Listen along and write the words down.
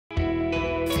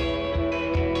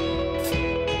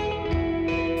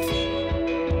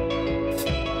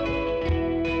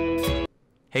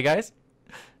Hey guys.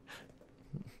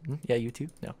 Yeah, you too.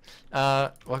 No.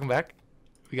 Welcome back.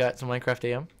 We got some Minecraft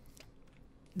A.M.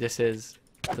 This is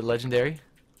the legendary.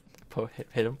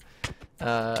 Hit him.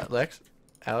 Lex,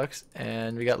 Alex,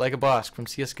 and we got like a boss from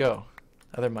CS:GO,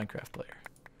 other Minecraft player.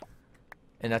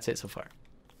 And that's it so far.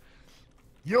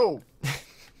 Yo.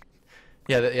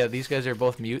 Yeah. These guys are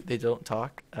both mute. They don't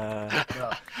talk.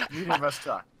 Yeah, neither of us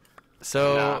talk.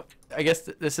 So Nah. I guess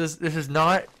this is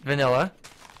not vanilla.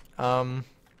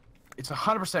 It's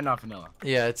 100% not vanilla.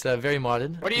 Yeah, it's very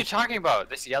modded. What are you talking about?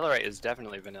 This yellowite is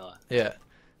definitely vanilla. Yeah,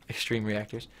 extreme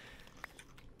reactors.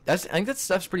 I think that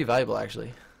stuff's pretty valuable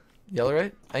actually. Yellow,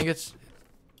 right? I think it's.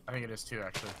 I think it is too,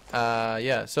 actually.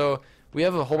 Yeah. So we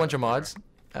have a whole bunch of mods.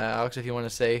 Alex, if you want to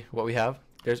say what we have,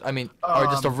 or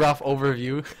just a rough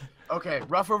overview. Okay,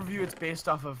 rough overview. It's based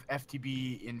off of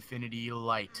FTB Infinity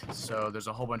Light. So there's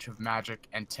a whole bunch of magic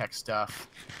and tech stuff.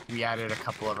 We added a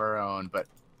couple of our own, but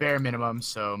bare minimum.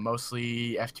 So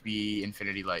mostly FTB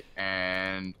Infinity Light,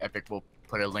 and Epic will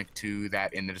put a link to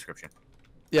that in the description.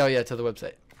 Yeah, to the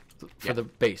website for Yeah. the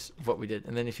base of what we did,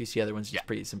 and then if you see other ones, it's Yeah.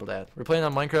 pretty simple to add. We're playing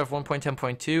on Minecraft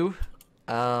 1.10.2.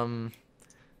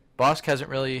 Bosk hasn't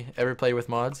really ever played with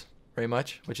mods very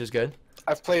much, which is good.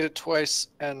 I've played it twice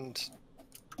and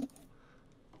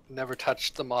never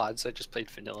touched the mods. I just played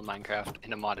vanilla Minecraft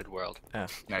in a modded world.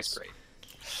 Nice. Great.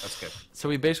 That's good. So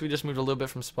we basically just moved a little bit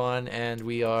from spawn, and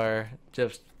we are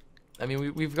just,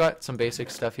 we've got some basic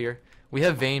stuff here. We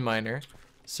have vein miner,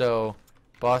 so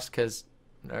Bosk has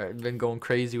been going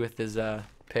crazy with his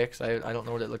picks. I don't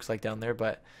know what it looks like down there,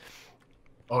 but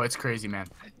Oh, it's crazy, man.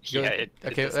 Yeah, it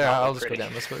okay, does yeah, not I'll look just go pretty.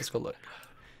 down. Let's go look.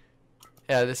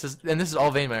 Yeah, this is all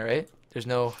vein miner, right? There's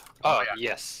no. Oh, yeah.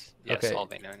 yes. Yes, Okay. all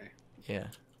vein owner. Yeah.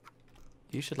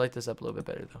 You should light this up a little bit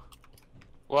better though.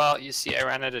 Well, you see, I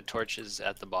ran out of torches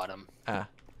at the bottom. Ah.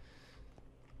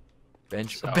 So-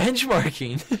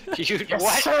 Benchmarking. You, Yes,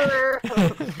 what? sir!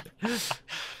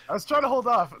 I was trying to hold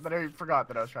off, but I forgot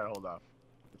that I was trying to hold off.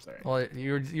 Sorry. Well,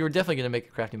 you were definitely gonna make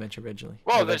a crafting bench originally.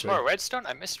 Whoa, there's Eventually. more redstone?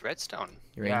 I missed redstone.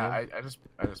 Uranium. Yeah,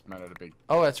 I just meant it a big.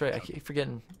 Oh, that's right. I keep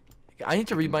forgetting. I need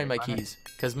to rebind my vein miner? keys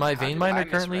because my How vein did miner I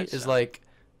miss currently is redstone? like,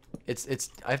 it's.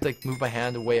 I have to like move my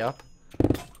hand way up.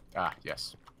 Ah,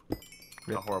 yes.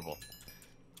 Rip. Horrible.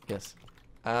 Yes.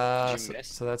 Did you So, miss?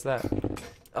 so that's that.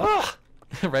 Oh,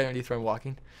 right underneath where I'm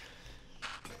walking.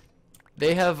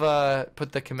 They have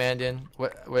put the command in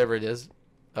whatever it is.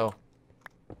 Oh.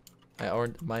 Or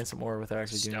mine some more without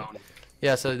actually doing it. Stone.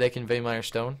 Yeah, so they can vein miner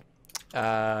stone.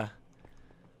 Yeah.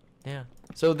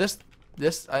 So this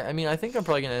I mean I think I'm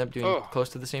probably gonna end up doing Oh. close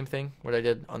to the same thing what I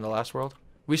did on the last world.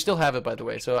 We still have it by the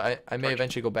way, so I may Torch.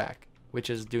 eventually go back,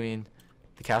 which is doing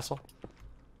the castle.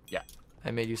 Yeah. I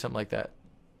may do something like that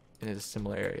in a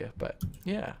similar area, but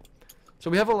yeah. So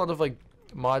we have a lot of like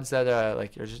mods that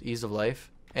like are just ease of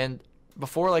life. And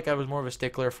before like I was more of a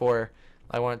stickler for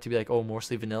I want it to be like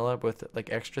mostly vanilla with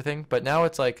like extra thing, but now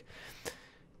it's like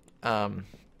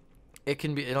it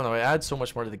can be, I don't know, it adds so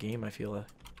much more to the game, I feel.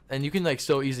 And you can like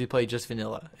so easily play just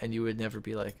vanilla and you would never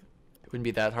be like, it wouldn't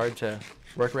be that hard to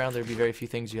work around. There'd be very few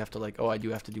things you have to like, oh, I do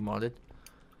have to do modded.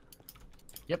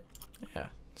 Yep. Yeah.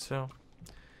 So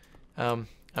I'm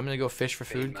gonna go fish for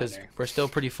Vein food because miner. we're still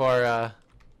pretty far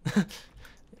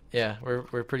yeah,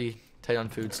 we're pretty tight on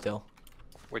food still.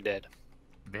 We're dead.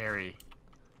 Very.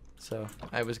 So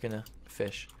I was gonna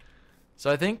fish.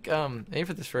 So I think maybe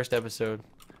for this first episode,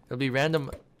 it'll be random.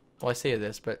 Well, I say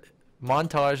this, but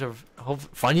montage of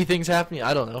funny things happening.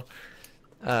 I don't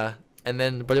know. And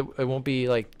then, but it won't be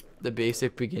like the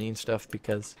basic beginning stuff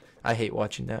because I hate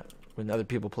watching that when other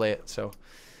people play it. So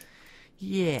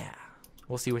yeah,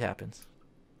 we'll see what happens.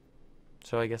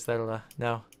 So I guess that'll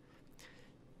now.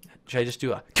 Should I just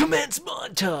do a commence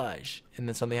montage and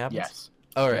then something happens? Yes.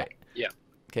 All right. Yeah.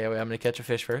 Okay, wait, I'm gonna catch a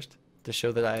fish first to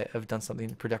show that I have done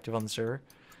something productive on the server.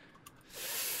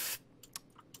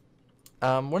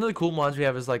 One of the cool mods we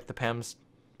have is like the Pam's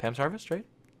Harvest, right?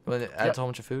 When it adds Yep. a whole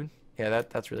bunch of food. Yeah,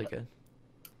 that's really good.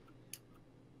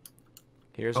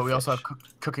 Here's But a we also fish.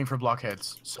 have cooking for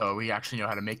blockheads, so we actually know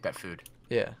how to make that food.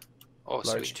 Yeah, Oh,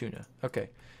 large sweet. tuna. Okay,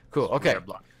 cool. We Okay, got a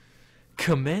block.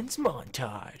 commence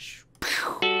montage.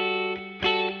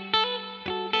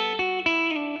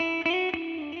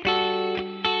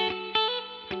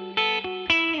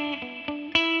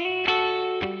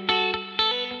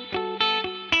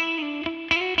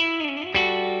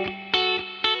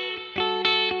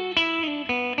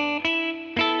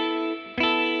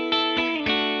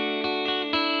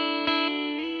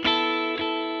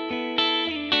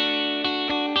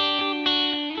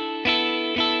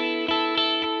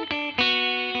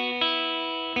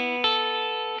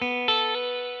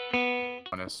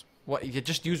 What? You could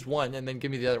just use one and then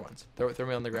give me the other ones. Throw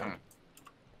me on the ground.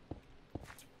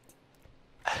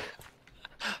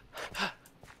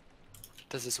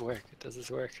 Does this work? Does this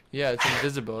work? Yeah, it's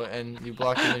invisible, and you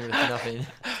block it in with nothing.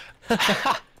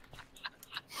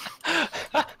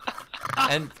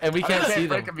 and we can't see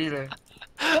them. Break 'em either.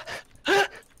 That's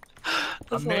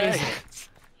Amazing. hilarious.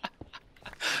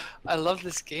 I love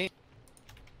this game.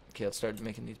 Okay, let's start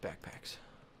making these backpacks.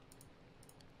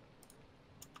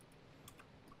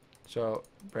 So,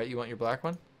 Brett, you want your black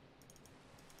one?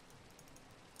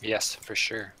 Yes, for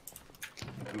sure.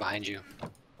 I'm behind you.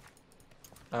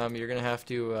 You're gonna have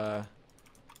to.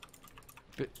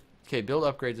 Okay, build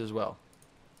upgrades as well.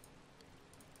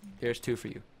 Here's 2 for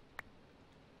you.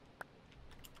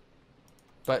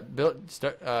 But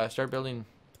start building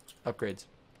upgrades.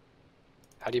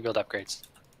 How do you build upgrades?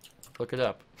 Look it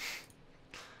up.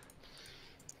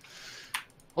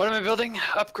 What am I building?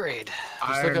 Upgrade.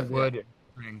 Just look Iron, up- wood,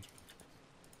 ring.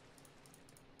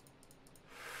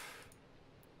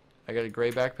 I got a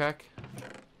gray backpack.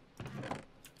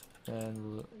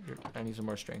 And I need some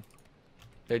more string.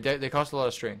 They cost a lot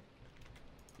of string.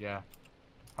 Yeah.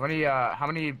 How many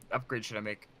upgrades should I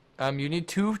make? You need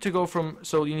 2 to go from.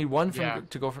 So you need 1 from Yeah.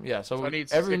 to go from. Yeah. So, So I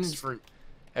need everyone's 6 for.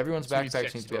 everyone's so I need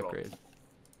backpacks 6 need to be total. upgraded.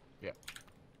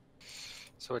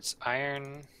 So it's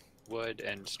iron, wood,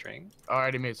 and string. Oh, I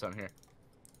already made some here.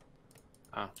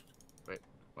 Oh. Wait,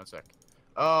 1 sec.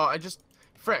 Oh,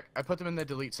 frick! I put them in the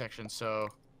delete section, so.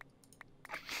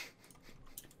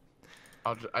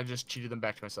 I just cheated them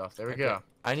back to myself. There we Okay. go.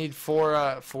 I need 4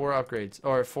 upgrades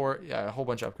or 4 a whole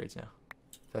bunch of upgrades now.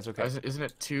 That's okay. Isn't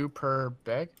it 2 per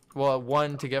bag? Well,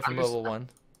 1 to get from I just- level 1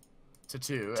 To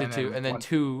 2. to 2, and then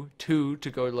 2 to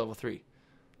go to level 3.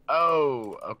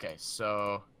 Oh, okay.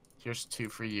 So here's 2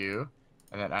 for you,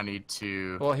 and then I need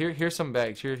to. Well, here's some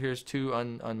bags. Here's 2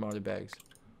 unmodded bags.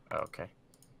 Okay.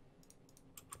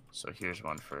 So here's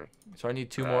 1 for, So I need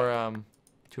 2 Right. more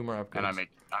 2 more upgrades. and I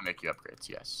make you upgrades.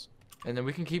 Yes. And then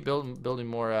we can keep building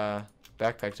more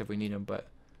backpacks if we need them. But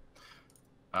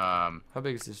how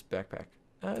big is this backpack?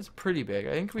 It's pretty big.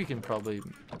 I think we can probably.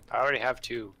 I already have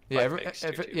 2. Yeah, light bags,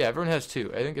 too. yeah. Everyone has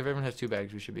 2. I think if everyone has 2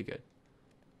 bags, we should be good.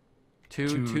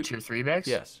 2 tier 3 bags.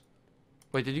 Yes.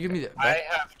 Wait, did you give me that? I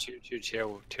have two tier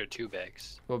 2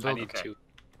 bags. Well, I build. need okay. 2.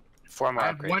 4 more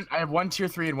upgrades. I have 1 tier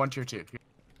 3 and 1 tier 2.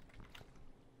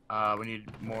 We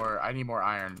need more. I need more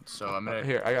iron, so I'm gonna.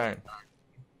 Here, I got iron.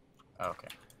 Oh, okay.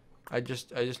 I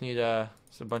just need a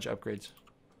bunch of upgrades.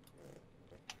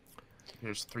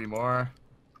 Here's 3 more.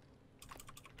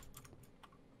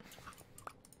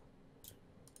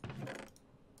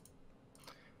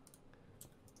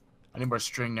 I need more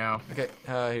string now. Okay,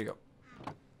 here you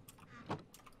go.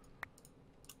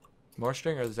 More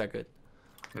string, or is that good?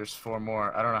 There's 4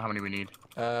 more. I don't know how many we need.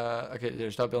 Okay,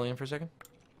 there. Stop building for a second.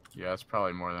 Yeah, that's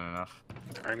probably more than enough.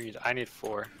 I need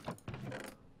 4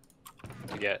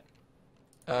 to get.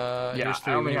 Here's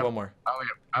 3. I We only need have- 1 more.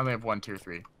 I only have 1 tier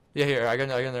 3. Yeah, here. I got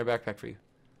another backpack for you.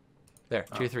 There,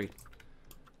 Oh. tier 3.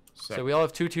 Sick. So we all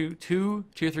have two tier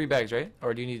 3 bags, right?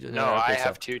 Or do you need another No, I upgrade have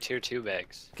stuff? 2 tier 2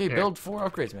 bags. Okay, Here. build 4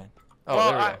 upgrades, man. Oh,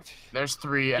 well, there we go. There's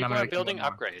 3, and I'm People gonna are make you building 1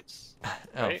 more. upgrades.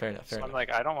 Oh, right? fair enough. So Fair I'm enough.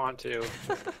 like, I don't want to.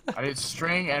 I need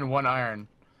string and 1 iron.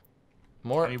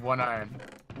 More. I need 1 iron.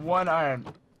 1 iron.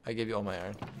 I gave you all my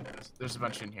iron. There's a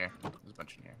bunch in here. There's a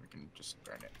bunch in here. We can just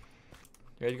burn it.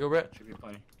 You ready to go, Brett? Should be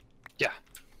plenty.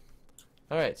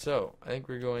 All right. So I think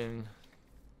we're going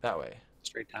that way.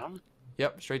 Straight down?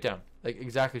 Yep, straight down. Like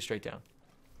exactly straight down.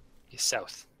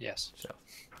 South, yes. So.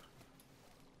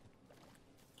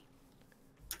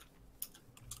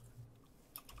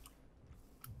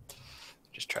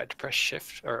 Just tried to press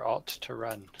shift or alt to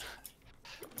run.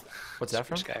 What's that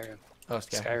from? Skyrim. Oh,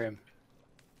 Sky. Skyrim.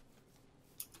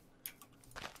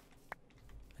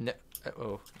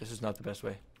 Oh, this is not the best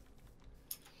way.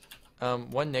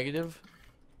 1 negative.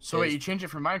 So Is- wait, you changed it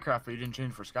for Minecraft, but you didn't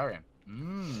change it for Skyrim.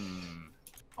 Mmm.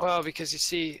 Well, because you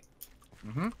see,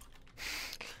 Mm-hmm.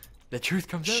 The truth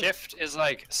comes out. shift is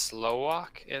like slow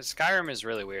walk. Skyrim is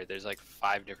really weird. There's like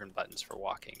 5 different buttons for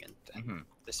walking and Mm-hmm.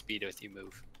 the speed with you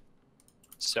move.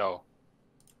 So,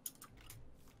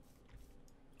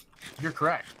 You're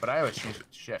correct, but I always changed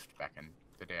it to shift back in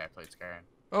the day I played Skyrim.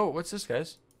 Oh, what's this,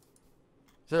 guys?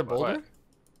 Is that a boulder? What?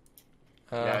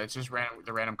 Yeah, it's just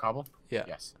the random cobble. yeah.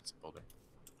 Yes, it's a boulder.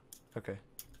 Okay.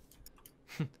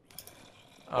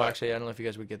 Oh, actually, I don't know if you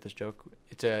guys would get this joke.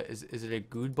 It's is it a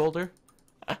good boulder?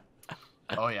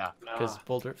 Oh yeah. Because no.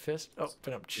 boulder fist. Oh,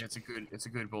 but Yeah, it's a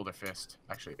good boulder fist.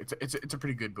 Actually, it's a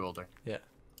pretty good boulder.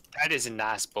 That is a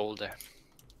nice boulder.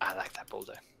 I like that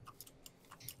boulder.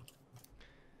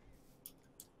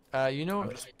 you know, I'm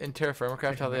just in Terra Firma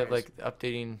Craft, how they have like embarrassed.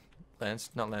 updating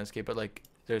not landscape, but like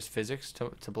there's physics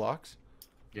to blocks.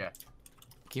 Yeah.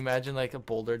 Can you imagine like a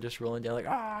boulder just rolling down like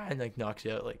and like knocks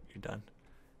you out, like you're done.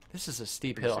 This is a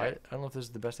steep Pretty hill. I sick. don't know if this is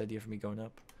the best idea for me going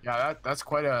up. Yeah, that's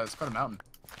quite a mountain.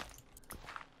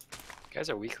 You guys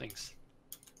are weaklings.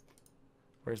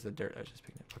 Where's the dirt I was just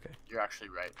picking up? Okay. You're actually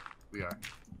right. We are.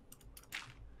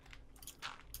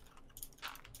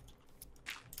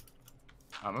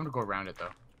 I'm gonna go around it though.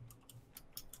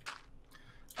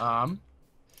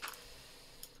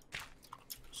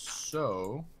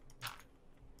 So,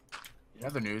 in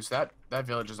other news, that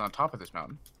village is on top of this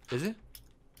mountain. Is it?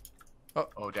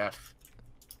 Oh, def.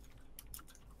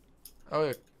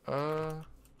 Oh, yeah.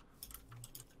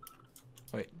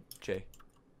 Wait, Jay.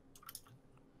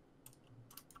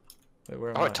 Wait, where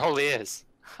am Oh, I? it totally is.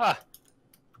 Huh.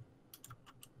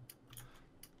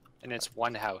 And it's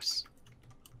one house,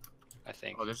 I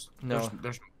think. Oh, there's No.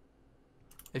 there's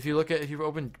If you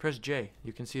press J,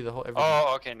 you can see the whole everything.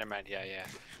 Oh, okay, never mind. Yeah, yeah.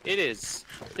 It is.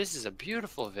 This is a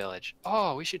beautiful village.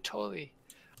 Oh, we should totally.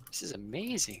 This is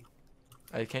amazing.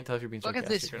 I can't tell if you're being Look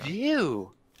sarcastic at this or not.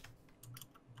 view.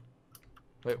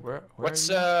 Wait, where What's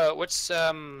are you? what's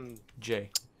J.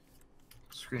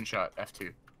 screenshot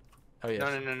F2. Oh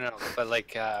yeah. no. But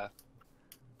like Just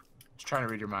trying to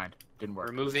read your mind. Didn't work.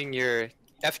 removing your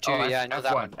F2. Oh, Yeah, I know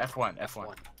that one. F1.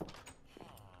 F1.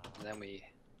 And then we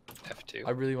F2.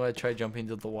 I really want to try jumping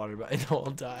into the water, but I know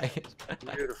I'll die.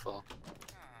 Beautiful.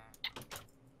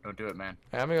 Don't do it, man.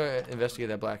 I'm gonna go investigate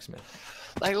that blacksmith.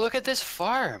 Like, look at this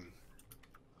farm.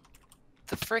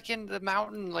 The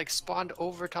mountain like spawned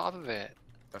over top of it.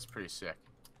 That's pretty sick.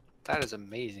 That is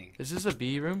amazing. Is this a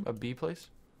bee room? A bee place?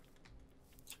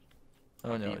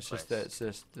 Oh no, bee it's just place. that it's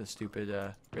just the stupid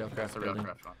railcraft That's the building.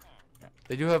 Railcraft one.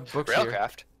 They do have books here.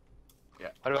 Railcraft? Yeah.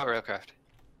 What about Railcraft?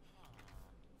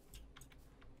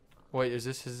 Wait, has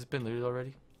this been looted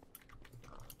already?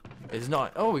 It's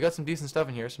not. Oh, we got some decent stuff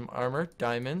in here. Some armor,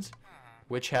 diamonds,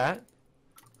 witch hat,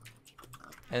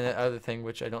 and that other thing,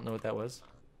 which I don't know what that was.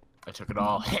 I took it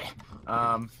all.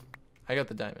 I got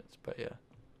the diamonds, but yeah.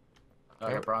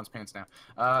 I got bronze pants now.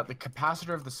 The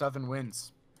capacitor of the southern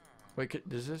winds. Wait,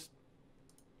 does this?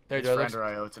 There, It's do I for look, Ender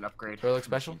IO. It's an upgrade. do I look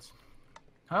special?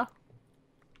 Huh?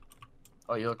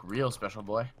 Oh, you look real special,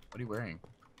 boy. What are you wearing?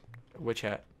 Witch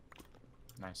hat.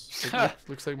 Nice. It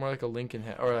looks like more like a Lincoln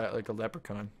hat, or like a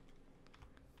leprechaun.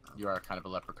 You are kind of a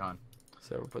leprechaun.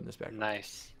 So we're putting this back.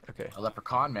 Nice. Okay. A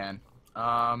leprechaun, man.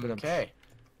 Okay.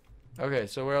 Okay,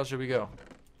 so where else should we go?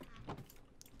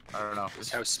 I don't know. This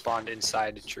house spawned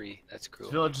inside a tree. That's cool.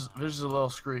 Village is a little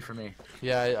screwy for me.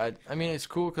 Yeah, I mean it's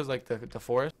cool because like the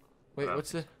forest. Wait, Uh,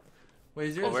 what's the? Wait,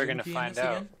 is there Well, a we're zoom gonna key in find this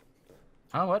out. again?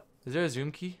 Huh? What? Is there a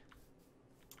zoom key?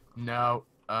 No.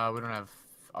 We don't have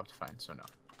Optifine, so no.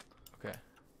 Okay.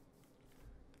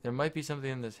 There might be something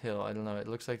in this hill. I don't know. It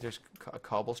looks like there's a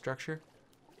cobble structure.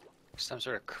 Some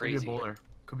sort of Could be crazy, a boulder.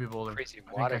 Could be a boulder. crazy I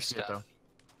think water I see it, stuff. though.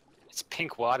 It's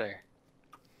pink water.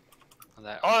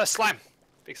 Oh, slime!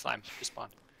 Big slime. Respawn.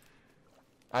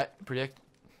 I predict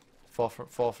fall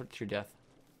to your death.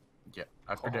 Yeah,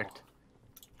 I predict.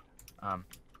 Oh,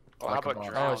 Like how a about bomb.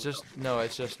 drown? Oh,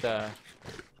 it's just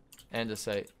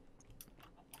andesite.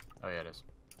 Oh yeah, it is.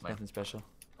 Like- Nothing special.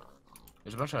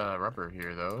 There's a bunch of rubber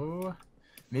here, though.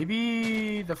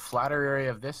 Maybe the flatter area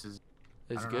of this is.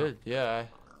 It's don't know. good, yeah.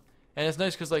 And it's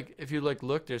nice because like if you like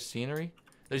look, there's scenery.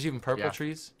 There's even purple Yeah.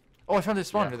 trees. Oh, I found a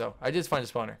spawner Yeah. though. I did find a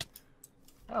spawner.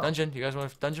 Oh. Dungeon. You guys want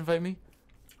to dungeon fight me?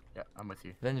 Yeah, I'm with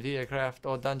you. Then via craft.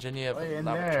 Oh, dungeon. Yeah. Oh, in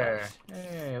lava there. traps.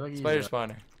 Hey, look at Spider you.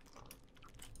 spawner.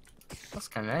 That's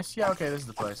kind of nice. Yeah, okay, this is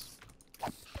the place.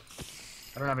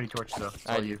 I don't have any torches though. It's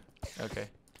I all do. you. Okay.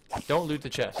 Don't loot the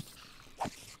chest.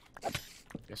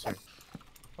 Yes, sir.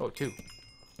 Oh, two.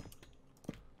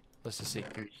 Let's just see.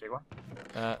 Here, you take one.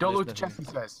 There's Don't loot the nothing. chest, he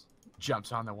says.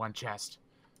 Jumps on the one chest.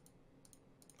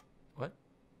 What?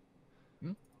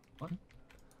 Hmm? What?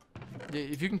 Yeah,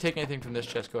 if you can take anything from this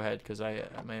chest, go ahead, because my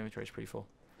inventory's pretty full.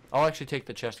 I'll actually take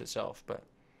the chest itself, but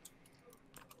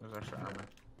There's extra armor.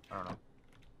 I don't know.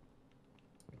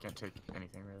 I can't take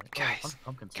anything really. Guys, a bunch of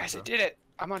pumpkin Guys, I seeds, did it!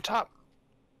 I'm on top.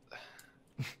 though.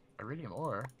 Iridium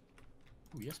ore.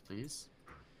 Ooh, yes, please.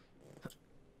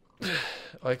 oh,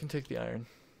 I can take the iron.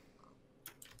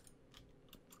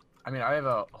 I mean, I have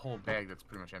a whole bag that's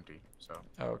pretty much empty, so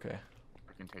Oh, okay.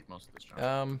 I can take most of this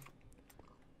junk.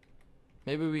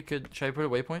 Maybe we could. Should I put a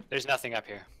waypoint? There's nothing up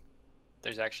here.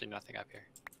 There's actually nothing up here.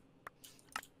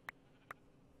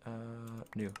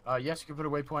 New. Yes, you can put a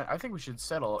waypoint. I think we should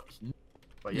settle.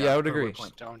 But Yeah, I would put a agree.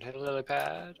 waypoint. Don't hit a lily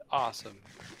pad. Awesome.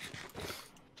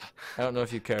 I don't know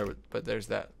if you care, but there's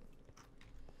that.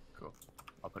 Cool.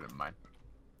 I'll put it in mine.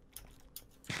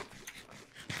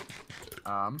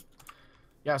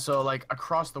 Yeah, so like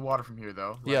across the water from here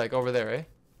though. Yeah, like over there, eh?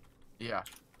 Yeah.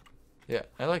 Yeah,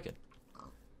 I like it.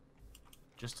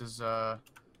 Just as and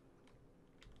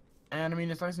I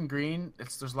mean it's nice and green.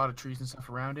 There's a lot of trees and stuff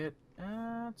around it.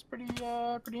 It's pretty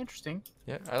interesting.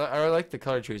 Yeah, I like the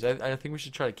color trees. I think we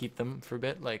should try to keep them for a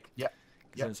bit. Like, Yeah, 'cause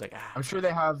yeah. then it's like I'm sure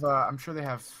they have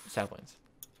saplings.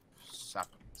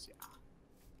 saplings.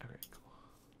 Yeah. Okay, cool.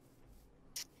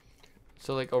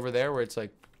 So like over there where it's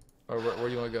like, or where do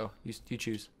you want to go? You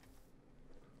choose.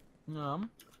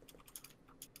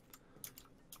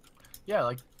 Yeah,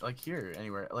 like here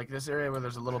anywhere. Like this area where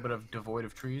there's a little bit of devoid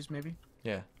of trees maybe.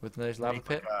 Yeah, with a nice lava Make,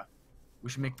 pit. we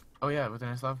should make. Oh yeah, with a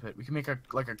nice lava pit. We can make a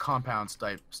compound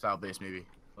style base maybe.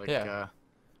 Like Yeah.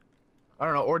 I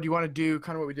don't know. Or do you want to do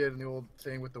kind of what we did in the old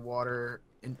thing with the water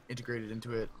integrated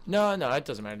into it? No, it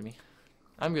doesn't matter to me.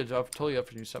 I'm good. I'm totally up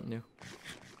for doing something new.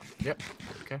 Yep.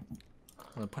 Okay. I'm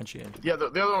gonna punch you in. Yeah, the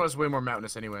other one was way more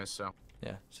mountainous anyways. So.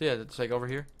 Yeah. So yeah, it's like over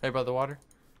here, right by the water.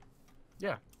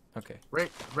 Yeah. Okay.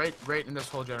 Right in this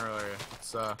whole general area.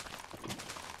 It's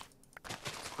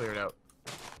cleared out.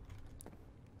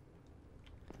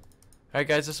 Alright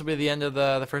guys, this will be the end of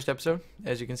the first episode.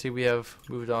 As you can see, we have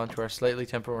moved on to our slightly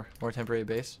more temporary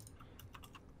base.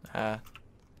 Not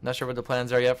sure what the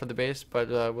plans are yet for the base, but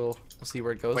we'll see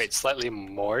where it goes. Wait, slightly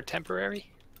more temporary?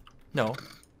 No.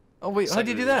 Oh wait, how do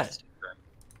you do that?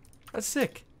 That's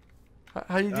sick.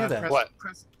 How do you do that? Press, What?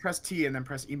 Press T and then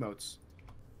press emotes.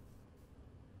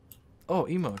 Oh,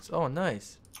 emotes. Oh,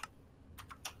 nice.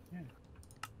 Yeah.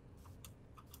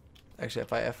 Actually,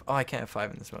 if I I can't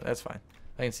F5 in this mode. That's fine.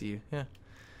 I can see you. Yeah.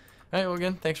 Alright, well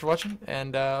again, thanks for watching,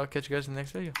 and I'll catch you guys in the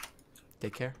next video.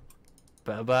 Take care.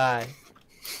 Bye-bye.